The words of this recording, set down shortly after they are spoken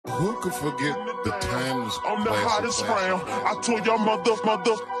Who could forget the times? I'm the hottest round. I told y'all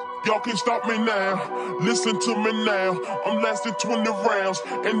mother, y'all can't stop me now. Listen to me now. I'm lasting 20 rounds.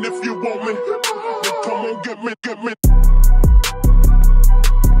 And if you want me, then come on, get me.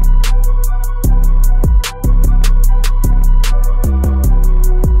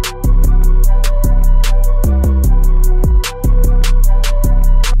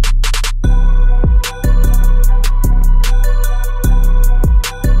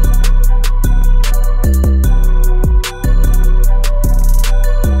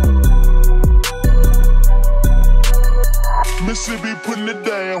 Missy be putting it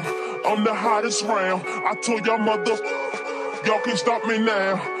down. I'm the hottest round. I told y'all mother, y'all can't stop me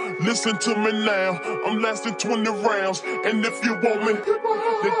now. Listen to me now. I'm lasting 20 rounds. And if you want me,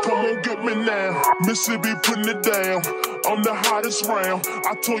 then come on, get me now. Missy be putting it down. I'm the hottest round.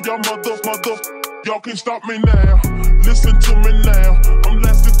 I told y'all mother, y'all can't stop me now. Listen to me now. I'm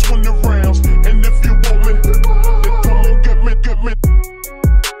lasting 20 rounds. And if you want me, then come on, get me.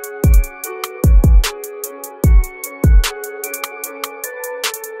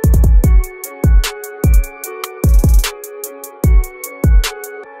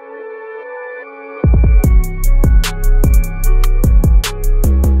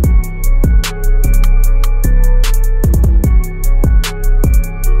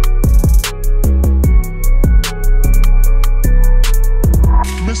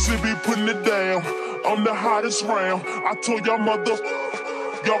 Missy be putting it down. I'm the hottest round. I told y'all mother,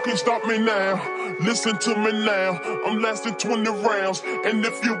 y'all can't stop me now. Listen to me now. I'm lasting 20 rounds. And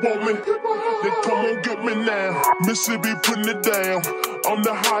if you want me, then come on, get me now. Missy be putting it down. I'm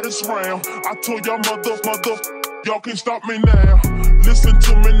the hottest round. I told y'all mother, y'all can't stop me now. Listen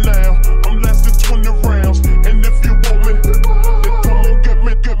to me now.